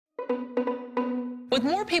With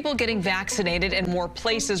more people getting vaccinated and more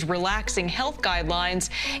places relaxing health guidelines,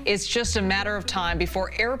 it's just a matter of time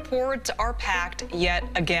before airports are packed yet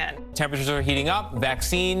again. Temperatures are heating up,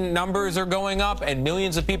 vaccine numbers are going up, and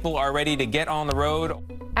millions of people are ready to get on the road.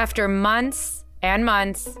 After months and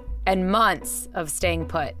months and months of staying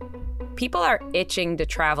put, people are itching to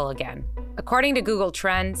travel again. According to Google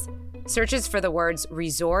Trends, searches for the words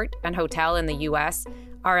resort and hotel in the U.S.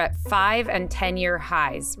 are at 5- and 10-year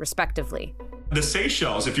highs, respectively. The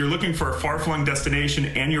Seychelles, if you're looking for a far-flung destination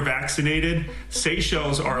and you're vaccinated,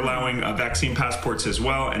 Seychelles are allowing vaccine passports as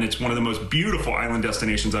well, and it's one of the most beautiful island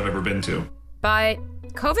destinations I've ever been to. But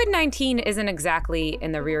COVID-19 isn't exactly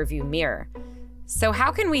in the rearview mirror. So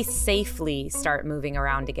how can we safely start moving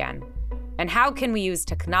around again? And how can we use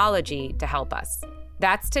technology to help us?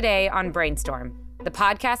 That's today on Brainstorm, the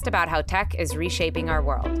podcast about how tech is reshaping our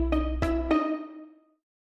world.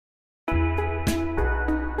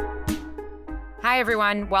 Hi,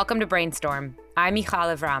 everyone. Welcome to Brainstorm. I'm Michal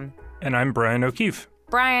Avram. And I'm Brian O'Keefe.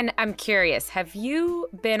 Brian, I'm curious. Have you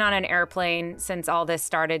been on an airplane since all this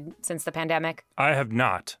started, since the pandemic? I have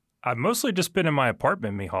not. I've mostly just been in my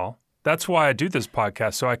apartment, Michal. That's why I do this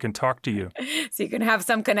podcast, so I can talk to you. So you can have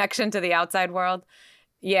some connection to the outside world.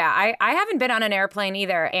 Yeah, I haven't been on an airplane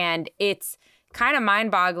either. And it's kind of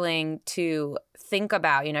mind-boggling to think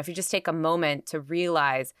about, if you just take a moment to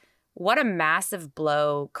realize what a massive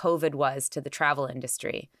blow COVID was to the travel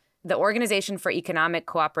industry. The Organization for Economic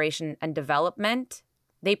Cooperation and Development,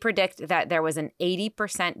 they predict that there was an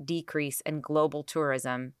 80% decrease in global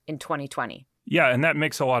tourism in 2020. Yeah, and that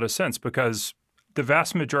makes a lot of sense because the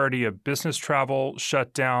vast majority of business travel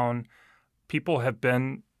shut down. People have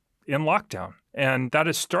been in lockdown, and that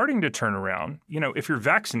is starting to turn around. If you're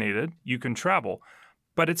vaccinated, you can travel,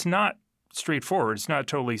 but it's not straightforward. It's not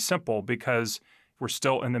totally simple because we're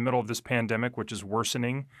still in the middle of this pandemic, which is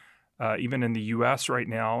worsening, even in the U.S. right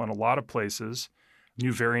now in a lot of places.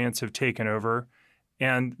 New variants have taken over,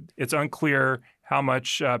 and it's unclear how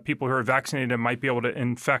much people who are vaccinated might be able to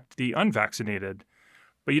infect the unvaccinated.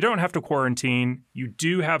 But you don't have to quarantine. You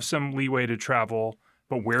do have some leeway to travel.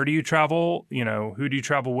 But where do you travel? Who do you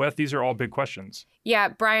travel with? These are all big questions. Yeah,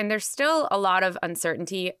 Brian, there's still a lot of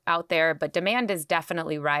uncertainty out there, but demand is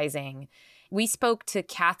definitely rising. We spoke to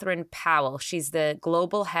Catherine Powell. She's the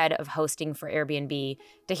global head of hosting for Airbnb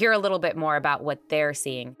to hear a little bit more about what they're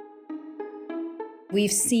seeing.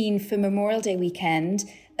 We've seen for Memorial Day weekend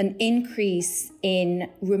an increase in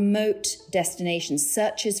remote destinations,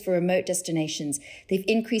 searches for remote destinations. They've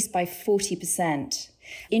increased by 40%.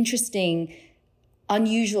 Interesting,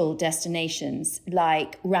 unusual destinations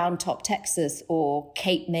like Round Top, Texas, or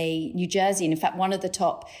Cape May, New Jersey. And in fact, one of the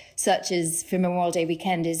top searches for Memorial Day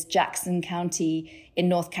weekend is Jackson County in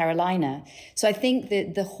North Carolina. So I think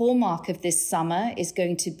that the hallmark of this summer is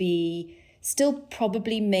going to be still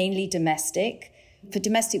probably mainly domestic. For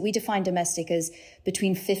domestic, we define domestic as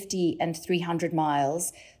between 50 and 300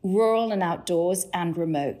 miles, rural and outdoors, and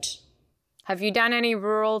remote. Have you done any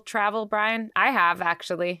rural travel, Brian? I have,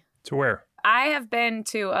 actually. To where? I have been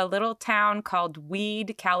to a little town called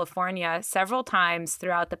Weed, California, several times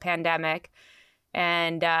throughout the pandemic.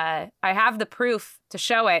 And I have the proof to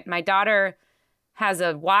show it. My daughter has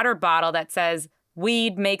a water bottle that says,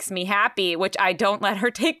 "Weed makes me happy," which I don't let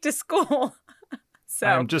her take to school. So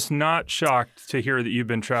I'm just not shocked to hear that you've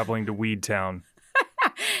been traveling to Weed Town.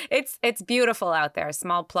 It's beautiful out there.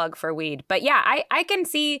 Small plug for Weed. But yeah, I can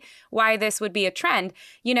see why this would be a trend.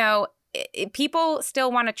 People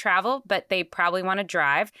still want to travel, but they probably want to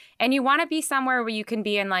drive. And you want to be somewhere where you can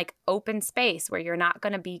be in like open space where you're not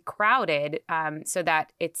going to be crowded so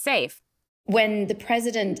that it's safe. When the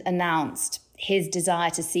president announced his desire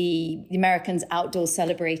to see the Americans outdoors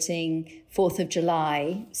celebrating 4th of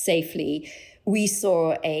July safely, we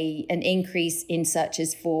saw an increase in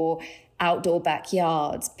searches for outdoor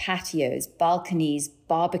backyards, patios, balconies,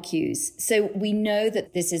 barbecues. So we know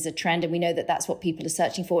that this is a trend and we know that that's what people are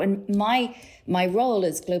searching for. And my role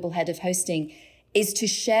as global head of hosting is to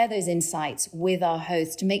share those insights with our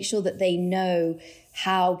hosts to make sure that they know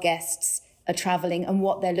how guests are traveling and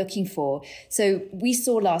what they're looking for. So we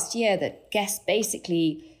saw last year that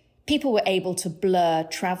people were able to blur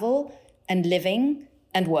travel and living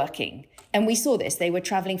and working. And we saw this. They were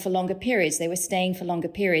traveling for longer periods. They were staying for longer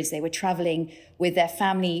periods. They were traveling with their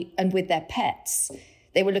family and with their pets.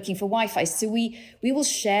 They were looking for Wi-Fi. So we will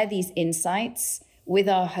share these insights with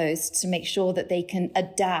our hosts to make sure that they can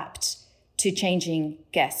adapt to changing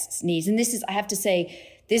guests' needs. And this is, I have to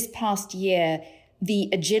say, this past year, the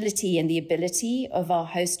agility and the ability of our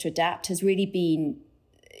hosts to adapt has really been,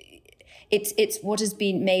 it's what has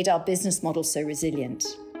been made our business model so resilient.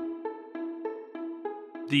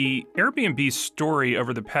 The Airbnb story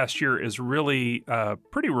over the past year is really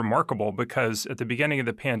pretty remarkable because at the beginning of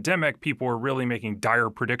the pandemic, people were really making dire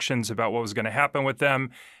predictions about what was going to happen with them.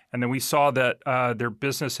 And then we saw that their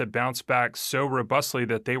business had bounced back so robustly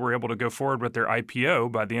that they were able to go forward with their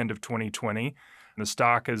IPO by the end of 2020. And the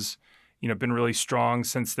stock has, been really strong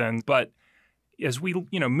since then. But as we,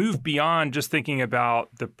 move beyond just thinking about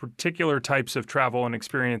the particular types of travel and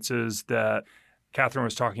experiences that Catherine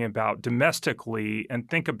was talking about domestically and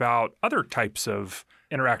think about other types of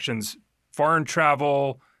interactions, foreign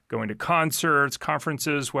travel, going to concerts,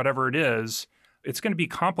 conferences, whatever it is, it's going to be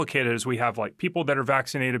complicated as we have like people that are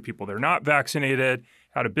vaccinated, people that are not vaccinated,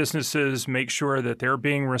 how do businesses make sure that they're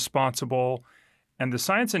being responsible. And the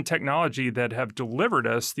science and technology that have delivered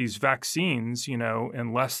us these vaccines,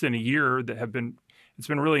 in less than a year it's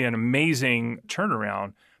been really an amazing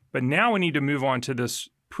turnaround. But now we need to move on to this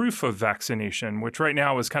proof of vaccination, which right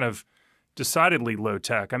now is kind of decidedly low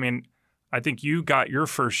tech. I mean, I think you got your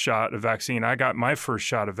first shot of vaccine. I got my first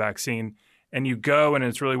shot of vaccine. And you go and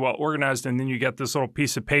it's really well organized. And then you get this little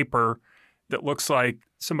piece of paper that looks like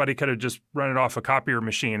somebody could have just run it off a copier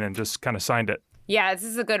machine and just kind of signed it. Yeah, this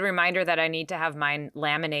is a good reminder that I need to have mine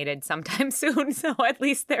laminated sometime soon. So at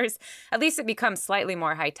least it becomes slightly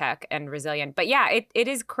more high tech and resilient. But yeah, it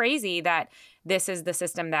is crazy that this is the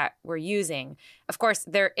system that we're using. Of course,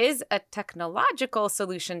 there is a technological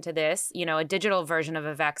solution to this, a digital version of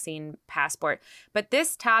a vaccine passport. But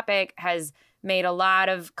this topic has made a lot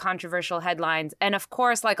of controversial headlines. And of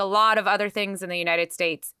course, like a lot of other things in the United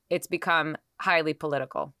States, it's become highly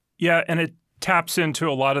political. Yeah, and it taps into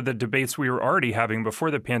a lot of the debates we were already having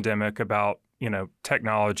before the pandemic about,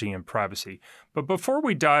 technology and privacy. But before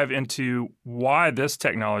we dive into why this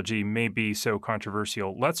technology may be so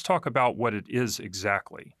controversial, let's talk about what it is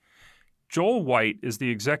exactly. Joel White is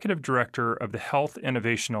the executive director of the Health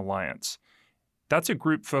Innovation Alliance. That's a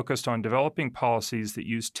group focused on developing policies that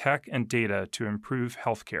use tech and data to improve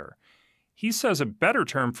healthcare. He says a better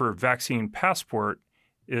term for a vaccine passport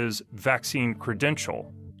is vaccine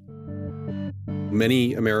credential.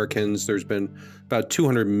 Many Americans, there's been about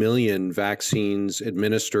 200 million vaccines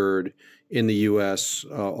administered in the U.S.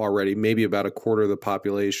 Already, maybe about a quarter of the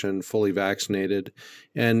population fully vaccinated.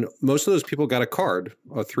 And most of those people got a card,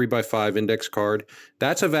 a 3x5 index card.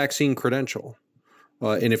 That's a vaccine credential.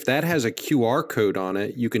 And if that has a QR code on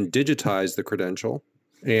it, you can digitize the credential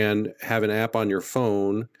and have an app on your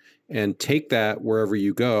phone and take that wherever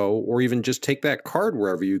you go, or even just take that card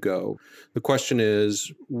wherever you go. The question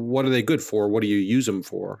is, what are they good for? What do you use them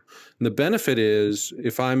for? And the benefit is,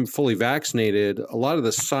 if I'm fully vaccinated, a lot of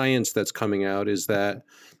the science that's coming out is that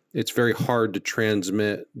it's very hard to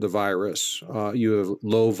transmit the virus. You have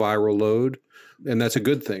low viral load, and that's a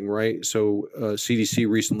good thing, right? So CDC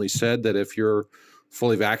recently said that if you're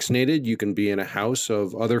fully vaccinated, you can be in a house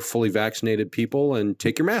of other fully vaccinated people and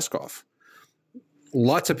take your mask off.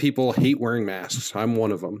 Lots of people hate wearing masks. I'm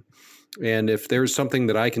one of them. And if there's something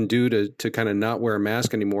that I can do to kind of not wear a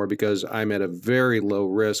mask anymore because I'm at a very low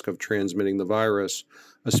risk of transmitting the virus,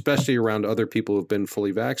 especially around other people who've been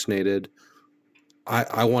fully vaccinated,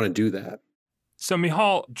 I want to do that. So,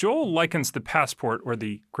 Michal, Joel likens the passport, or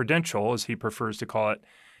the credential, as he prefers to call it,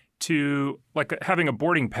 to like having a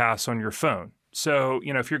boarding pass on your phone. So,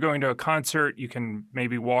 if you're going to a concert, you can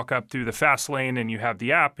maybe walk up through the fast lane and you have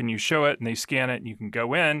the app and you show it and they scan it and you can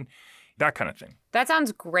go in, that kind of thing. That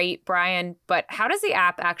sounds great, Brian. But how does the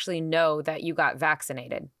app actually know that you got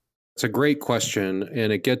vaccinated? It's a great question.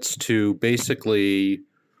 And it gets to basically,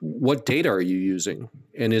 what data are you using?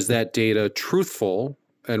 And is that data truthful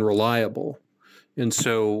and reliable? And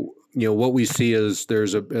so, what we see is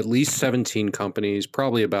there's at least 17 companies,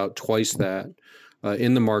 probably about twice that,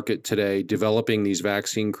 in the market today, developing these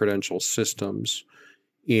vaccine credential systems,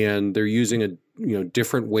 and they're using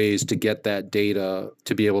different ways to get that data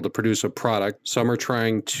to be able to produce a product. Some are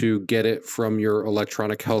trying to get it from your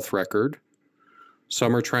electronic health record.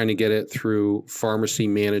 Some are trying to get it through pharmacy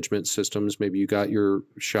management systems. Maybe you got your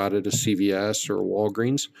shot at a CVS or a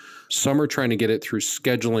Walgreens. Some are trying to get it through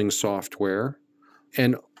scheduling software.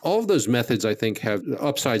 And all of those methods, I think, have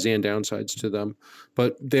upsides and downsides to them,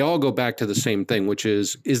 but they all go back to the same thing, which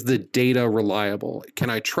is the data reliable? Can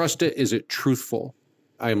I trust it? Is it truthful?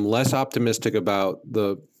 I am less optimistic about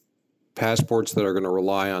the passports that are going to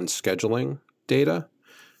rely on scheduling data.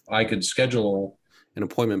 I could schedule an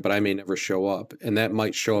appointment, but I may never show up. And that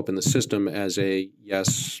might show up in the system as a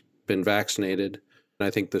yes, been vaccinated. And I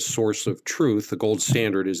think the source of truth, the gold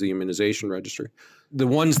standard, is the immunization registry. The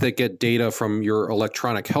ones that get data from your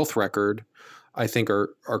electronic health record, I think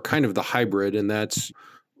are kind of the hybrid, and that's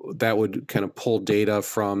that would kind of pull data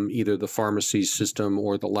from either the pharmacy system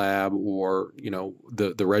or the lab or,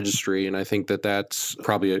 the registry. And I think that that's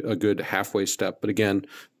probably a good halfway step. But again,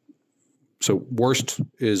 so worst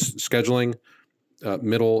is scheduling,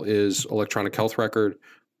 middle is electronic health record,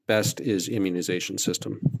 best is immunization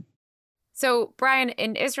system. So, Brian,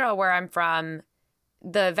 in Israel, where I'm from,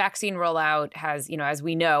 the vaccine rollout has, as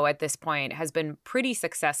we know at this point, has been pretty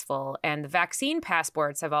successful. And the vaccine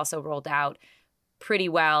passports have also rolled out pretty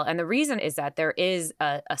well. And the reason is that there is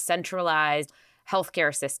a centralized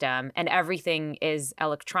healthcare system and everything is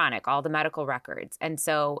electronic, all the medical records. And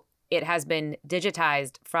so it has been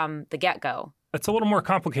digitized from the get-go. It's a little more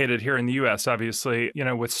complicated here in the U.S., obviously,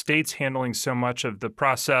 with states handling so much of the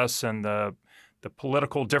process and the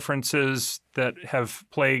political differences that have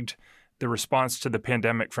plagued the response to the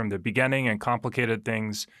pandemic from the beginning and complicated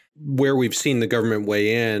things. Where we've seen the government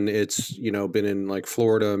weigh in, it's, been in like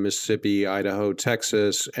Florida, Mississippi, Idaho,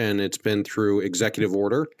 Texas, and it's been through executive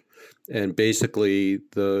order. And basically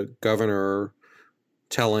the governor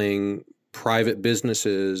telling private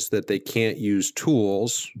businesses that they can't use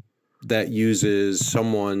tools that uses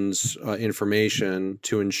someone's information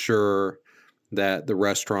to ensure that the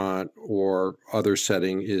restaurant or other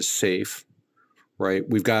setting is safe. Right.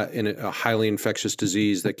 We've got a highly infectious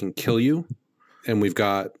disease that can kill you. And we've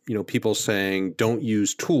got, people saying don't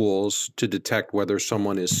use tools to detect whether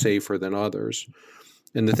someone is safer than others.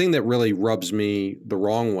 And the thing that really rubs me the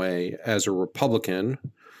wrong way as a Republican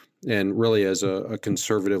and really as a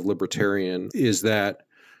conservative libertarian is that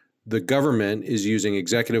the government is using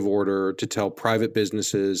executive order to tell private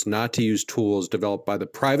businesses not to use tools developed by the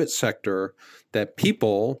private sector that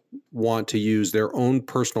people want to use their own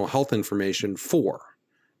personal health information for.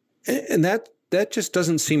 And that just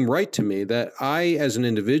doesn't seem right to me, that I, as an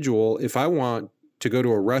individual, if I want to go to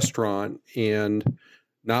a restaurant and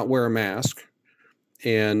not wear a mask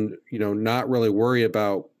and, not really worry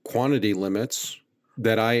about quantity limits,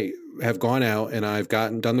 that I have gone out and I've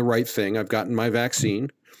done the right thing. I've gotten my vaccine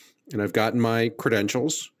and I've gotten my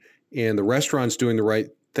credentials, and the restaurant's doing the right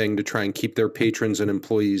thing to try and keep their patrons and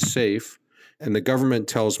employees safe. And the government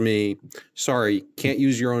tells me, sorry, can't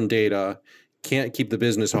use your own data, can't keep the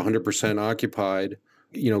business 100% occupied,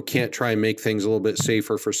 can't try and make things a little bit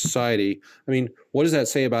safer for society. I mean, what does that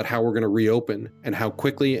say about how we're going to reopen and how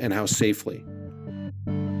quickly and how safely?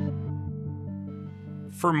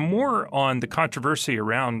 For more on the controversy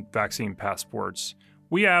around vaccine passports,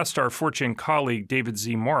 we asked our Fortune colleague, David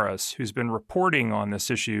Z. Morris, who's been reporting on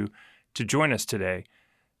this issue, to join us today.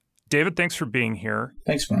 David, thanks for being here.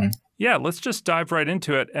 Thanks, Brian. Yeah, let's just dive right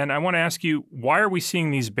into it. And I want to ask you, why are we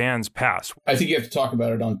seeing these bans pass? I think you have to talk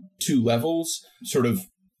about it on two levels. Sort of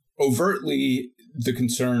overtly, the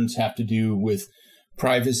concerns have to do with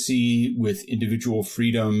privacy, with individual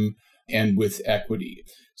freedom, and with equity.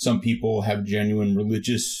 Some people have genuine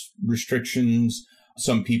religious restrictions.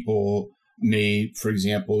 Some people may, for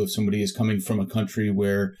example, if somebody is coming from a country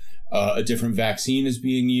where a different vaccine is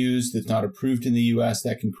being used that's not approved in the U.S.,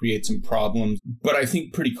 that can create some problems. But I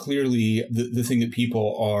think pretty clearly the thing that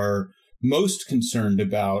people are most concerned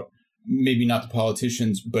about, maybe not the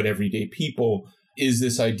politicians, but everyday people, is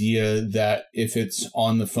this idea that if it's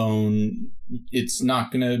on the phone, it's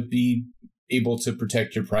not going to be able to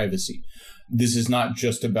protect your privacy. This is not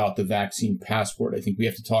just about the vaccine passport. I think we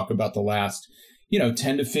have to talk about the last 10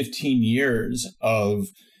 to 15 years of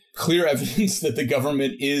clear evidence that the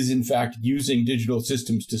government is, in fact, using digital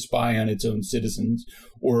systems to spy on its own citizens,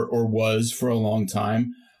 or was for a long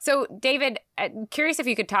time. So, David, I'm curious if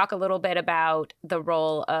you could talk a little bit about the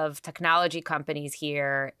role of technology companies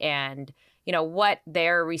here and, what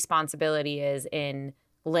their responsibility is in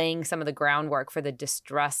laying some of the groundwork for the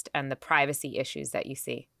distrust and the privacy issues that you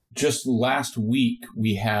see. Just last week,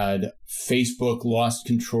 we had Facebook lost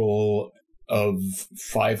control of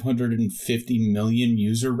 550 million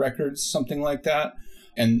user records, something like that.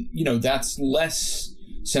 And, that's less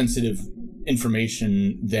sensitive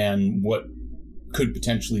information than what could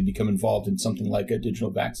potentially become involved in something like a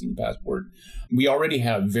digital vaccine passport. We already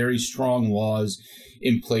have very strong laws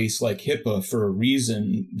in place like HIPAA for a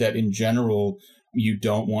reason, that in general, you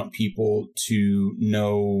don't want people to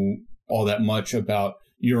know all that much about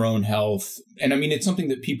your own health. And I mean, it's something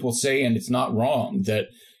that people say, and it's not wrong, that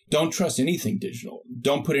don't trust anything digital.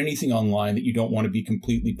 Don't put anything online that you don't want to be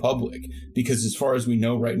completely public, because as far as we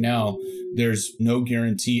know right now, there's no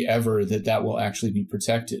guarantee ever that will actually be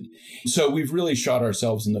protected. So we've really shot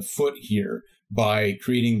ourselves in the foot here by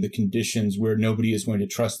creating the conditions where nobody is going to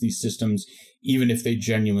trust these systems, even if they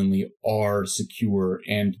genuinely are secure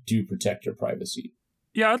and do protect your privacy.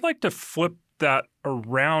 Yeah, I'd like to flip that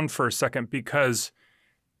around for a second, because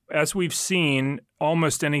As we've seen,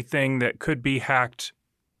 almost anything that could be hacked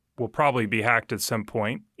will probably be hacked at some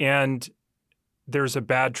point. And there's a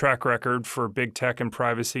bad track record for big tech and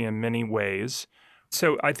privacy in many ways.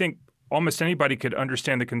 So I think almost anybody could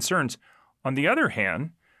understand the concerns. On the other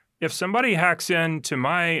hand, if somebody hacks into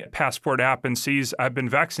my passport app and sees I've been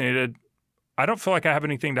vaccinated, I don't feel like I have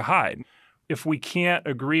anything to hide. If we can't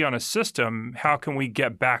agree on a system, how can we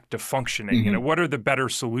get back to functioning? Mm-hmm. What are the better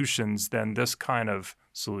solutions than this kind of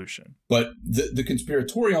solution? But the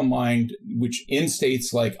conspiratorial mind, which in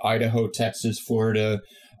states like Idaho, Texas, Florida,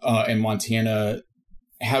 and Montana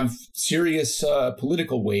have serious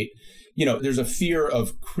political weight, there's a fear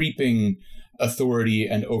of creeping authority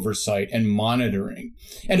and oversight and monitoring.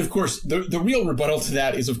 And of course, the real rebuttal to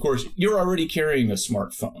that is, of course, you're already carrying a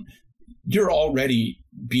smartphone. You're already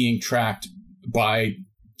being tracked by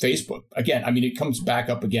Facebook. Again, it comes back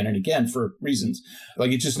up again and again for reasons.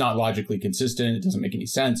 It's just not logically consistent. It doesn't make any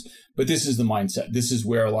sense. But this is the mindset. This is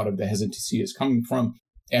where a lot of the hesitancy is coming from.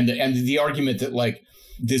 And the argument that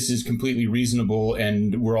this is completely reasonable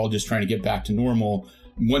and we're all just trying to get back to normal.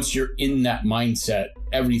 Once you're in that mindset,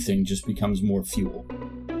 everything just becomes more fuel.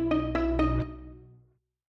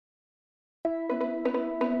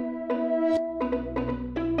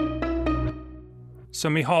 So,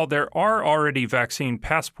 Michal, there are already vaccine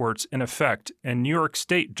passports in effect, and New York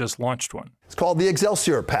State just launched one. It's called the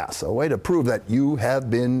Excelsior Pass, a way to prove that you have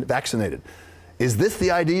been vaccinated. Is this the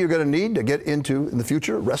ID you're going to need to get into, in the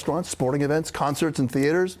future, restaurants, sporting events, concerts and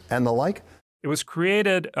theaters, and the like? It was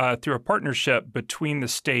created through a partnership between the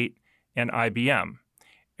state and IBM.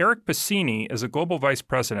 Eric Passini is a global vice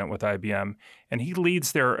president with IBM, and he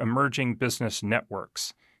leads their emerging business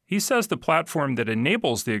networks. He says the platform that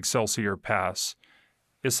enables the Excelsior Pass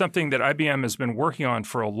is something that IBM has been working on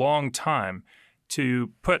for a long time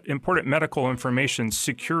to put important medical information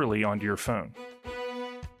securely onto your phone.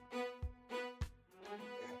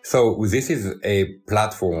 So this is a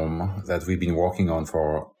platform that we've been working on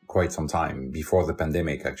for quite some time, before the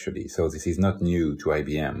pandemic, actually. So this is not new to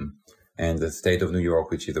IBM. And the state of New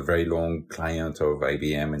York, which is a very long client of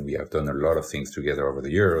IBM, and we have done a lot of things together over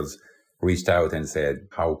the years, reached out and said,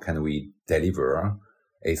 how can we deliver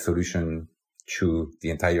a solution to the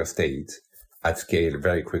entire state at scale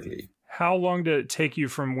very quickly? How long did it take you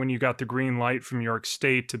from when you got the green light from New York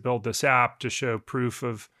State to build this app to show proof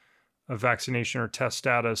of vaccination or test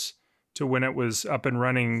status to when it was up and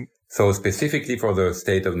running? So specifically for the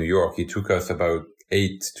state of New York, it took us about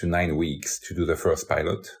 8 to 9 weeks to do the first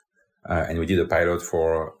pilot. And we did a pilot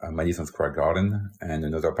for Madison Square Garden and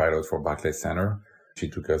another pilot for Barclays Center.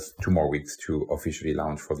 It took us 2 more weeks to officially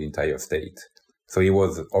launch for the entire state. So it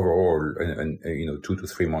was overall, 2 to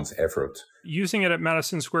 3 months effort. Using it at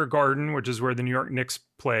Madison Square Garden, which is where the New York Knicks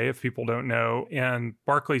play, if people don't know, and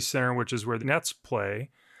Barclays Center, which is where the Nets play.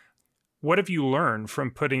 What have you learned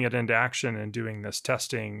from putting it into action and doing this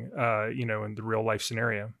testing, in the real life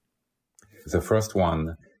scenario? The first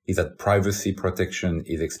one is that privacy protection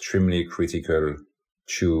is extremely critical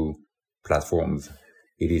to platforms.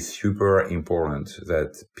 It is super important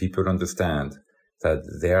that people understand that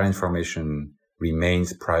their information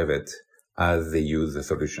remains private as they use the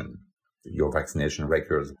solution. Your vaccination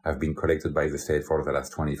records have been collected by the state for the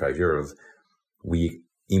last 25 years. We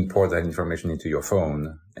import that information into your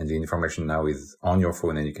phone, and the information now is on your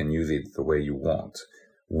phone and you can use it the way you want.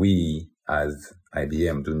 We, as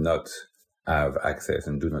IBM, do not have access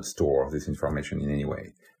and do not store this information in any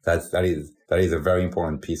way. That is a very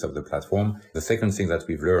important piece of the platform. The second thing that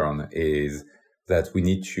we've learned is that we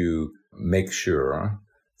need to make sure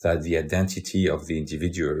that the identity of the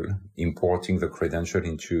individual importing the credential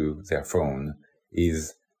into their phone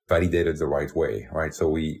is validated the right way, right? So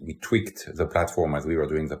we tweaked the platform as we were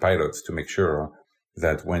doing the pilots to make sure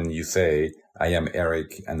that when you say, I am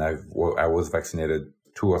Eric and I was vaccinated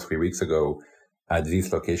 2 or 3 weeks ago at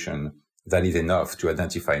this location, that is enough to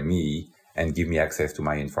identify me and give me access to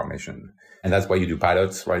my information. And that's why you do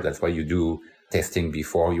pilots, right? That's why you do testing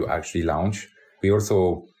before you actually launch. We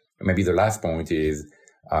also, maybe the last point is,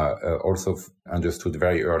 also understood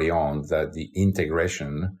very early on that the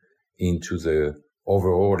integration into the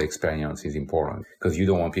overall experience is important, because you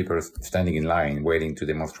don't want people standing in line waiting to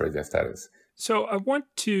demonstrate their status. So I want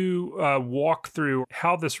to walk through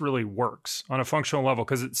how this really works on a functional level,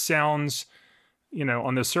 because it sounds,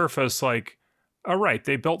 on the surface like, all right,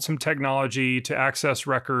 they built some technology to access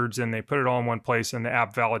records and they put it all in one place and the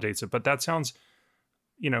app validates it. But that sounds,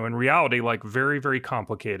 in reality, like very, very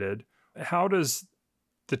complicated. How does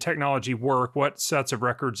the technology work? What sets of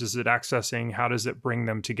records is it accessing? How does it bring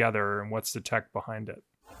them together? And what's the tech behind it?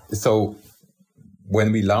 So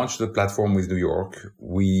when we launched the platform with New York,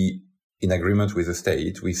 we in agreement with the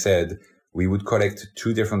state, we said we would collect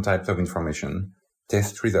two different types of information,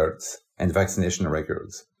 test results and vaccination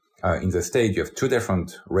records. In the state, you have two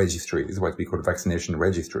different registries, what we call vaccination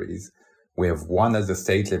registries. We have one at the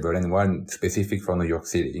state level and one specific for New York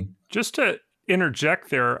City. Just to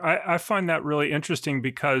interject there, I find that really interesting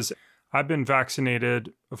because I've been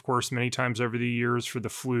vaccinated, of course, many times over the years for the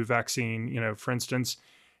flu vaccine, for instance.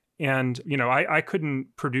 And, I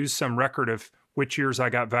couldn't produce some record of which years I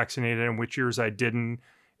got vaccinated and which years I didn't.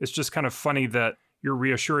 It's just kind of funny that you're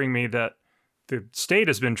reassuring me that the state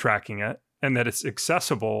has been tracking it and that it's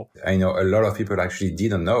accessible. I know a lot of people actually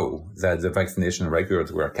didn't know that the vaccination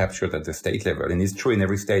records were captured at the state level. And it's true in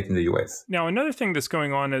every state in the US. Now, another thing that's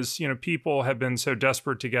going on is, people have been so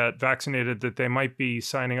desperate to get vaccinated that they might be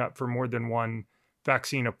signing up for more than one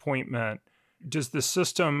vaccine appointment. Does the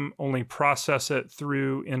system only process it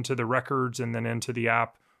through into the records and then into the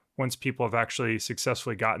app once people have actually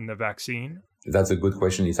successfully gotten the vaccine? That's a good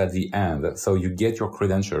question. It's at the end. So you get your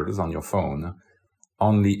credentials on your phone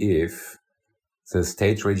only if the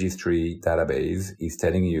state registry database is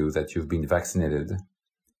telling you that you've been vaccinated,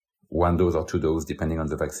 1 dose or 2 doses, depending on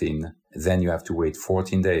the vaccine. Then you have to wait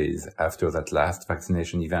 14 days after that last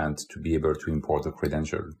vaccination event to be able to import the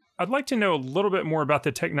credential. I'd like to know a little bit more about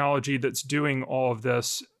the technology that's doing all of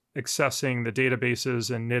this, accessing the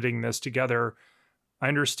databases and knitting this together. I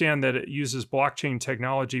understand that it uses blockchain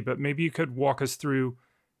technology, but maybe you could walk us through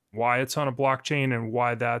why it's on a blockchain and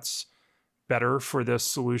why that's better for this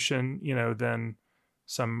solution, than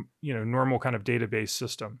some, normal kind of database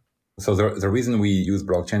system. So the reason we use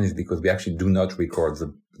blockchain is because we actually do not record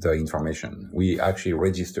the information. We actually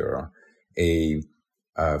register a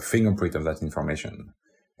fingerprint of that information,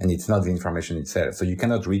 and it's not the information itself. So you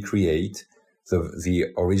cannot recreate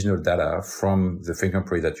the original data from the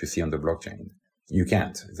fingerprint that you see on the blockchain. You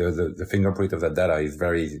can't. The fingerprint of that data is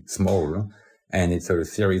very small, and it's a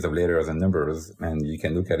series of letters and numbers, and you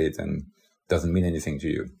can look at it and it doesn't mean anything to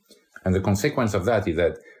you. And the consequence of that is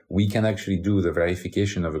that we can actually do the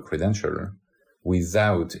verification of a credential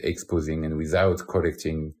without exposing and without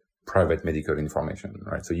collecting private medical information,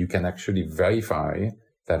 right? So you can actually verify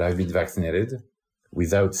that I've been vaccinated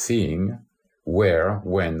without seeing where,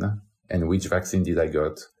 when, and which vaccine did I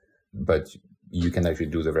got, but you can actually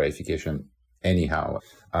do the verification anyhow.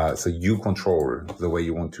 So you control the way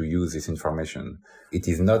you want to use this information. It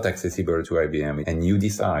is not accessible to IBM, and you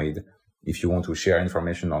decide if you want to share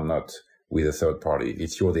information or not with a third party.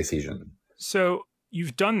 It's your decision. So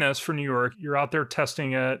you've done this for New York. You're out there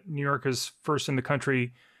testing it. New York is first in the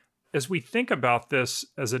country. As we think about this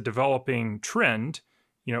as a developing trend,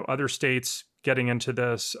 other states getting into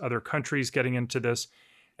this, other countries getting into this,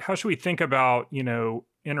 how should we think about,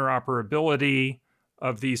 interoperability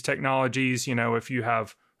of these technologies? If you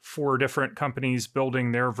have 4 different companies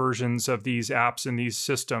building their versions of these apps and these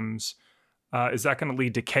systems, is that going to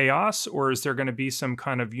lead to chaos, or is there going to be some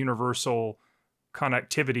kind of universal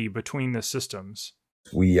connectivity between the systems?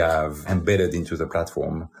 We have embedded into the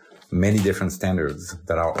platform many different standards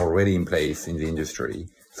that are already in place in the industry,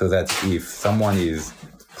 so that if someone is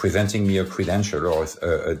presenting me a credential or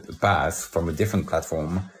a pass from a different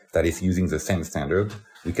platform that is using the same standard,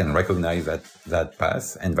 we can recognize that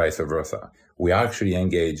pass and vice versa. We are actually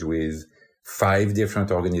engaged with 5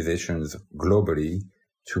 different organizations globally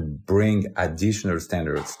to bring additional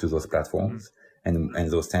standards to those platforms.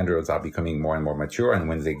 And those standards are becoming more and more mature. And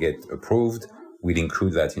when they get approved, we'll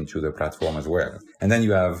include that into the platform as well. And then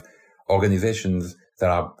you have organizations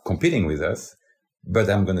that are competing with us.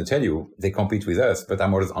 But I'm going to tell you, they compete with us, but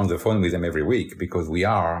I'm always on the phone with them every week because we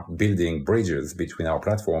are building bridges between our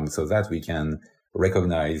platforms so that we can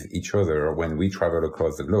recognize each other when we travel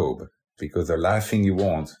across the globe. Because the last thing you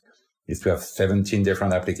want is to have 17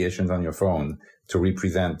 different applications on your phone to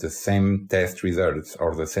represent the same test results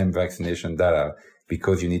or the same vaccination data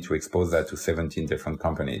because you need to expose that to 17 different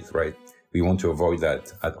companies, right? We want to avoid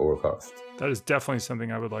that at all costs. That is definitely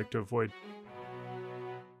something I would like to avoid.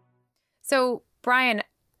 So, Brian,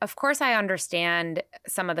 of course, I understand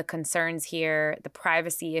some of the concerns here, the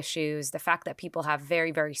privacy issues, the fact that people have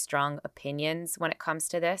very, very strong opinions when it comes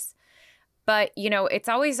to this. But, it's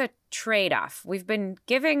always a trade-off. We've been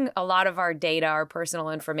giving a lot of our data, our personal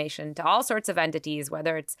information to all sorts of entities,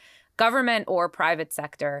 whether it's government or private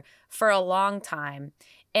sector, for a long time.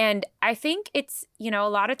 And I think it's, a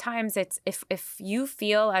lot of times it's if you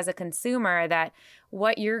feel as a consumer that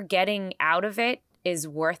what you're getting out of it is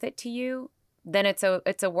worth it to you, then it's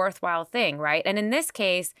a worthwhile thing, right? And in this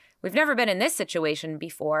case, we've never been in this situation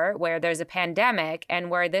before where there's a pandemic and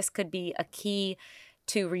where this could be a key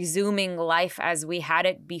to resuming life as we had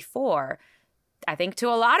it before. I think to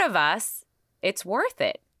a lot of us, it's worth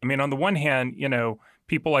it. I mean, on the one hand,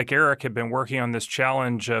 people like Eric have been working on this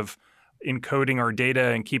challenge of encoding our data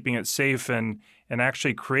and keeping it safe and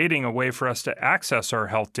actually creating a way for us to access our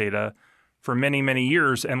health data for many, many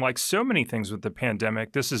years. And like so many things with the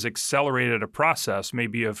pandemic, this has accelerated a process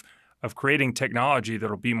maybe of creating technology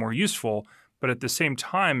that'll be more useful. But at the same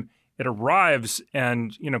time, it arrives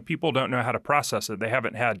and, people don't know how to process it. They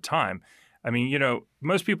haven't had time. I mean,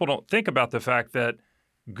 most people don't think about the fact that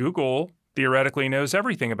Google theoretically knows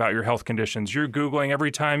everything about your health conditions. You're Googling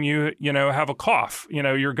every time you have a cough.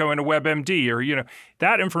 You're going to WebMD or,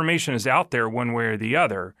 that information is out there one way or the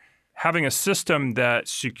other. Having a system that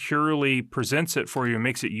securely presents it for you and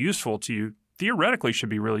makes it useful to you theoretically should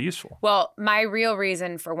be really useful. Well, my real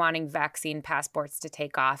reason for wanting vaccine passports to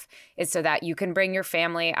take off is so that you can bring your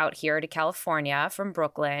family out here to California from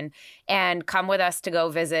Brooklyn and come with us to go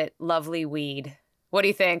visit lovely Weed. What do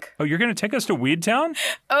you think? Oh, you're going to take us to Weed Town?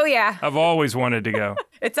 Oh, yeah. I've always wanted to go.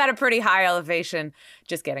 It's at a pretty high elevation.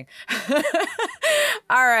 Just kidding.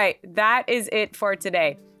 All right. That is it for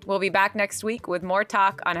today. We'll be back next week with more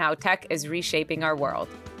talk on how tech is reshaping our world.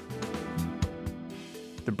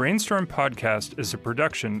 The Brainstorm podcast is a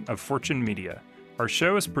production of Fortune Media. Our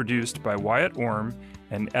show is produced by Wyatt Orm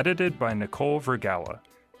and edited by Nicole Vergala.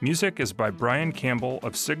 Music is by Brian Campbell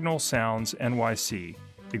of Signal Sounds NYC.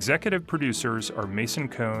 Executive producers are Mason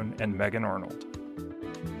Cohn and Megan Arnold.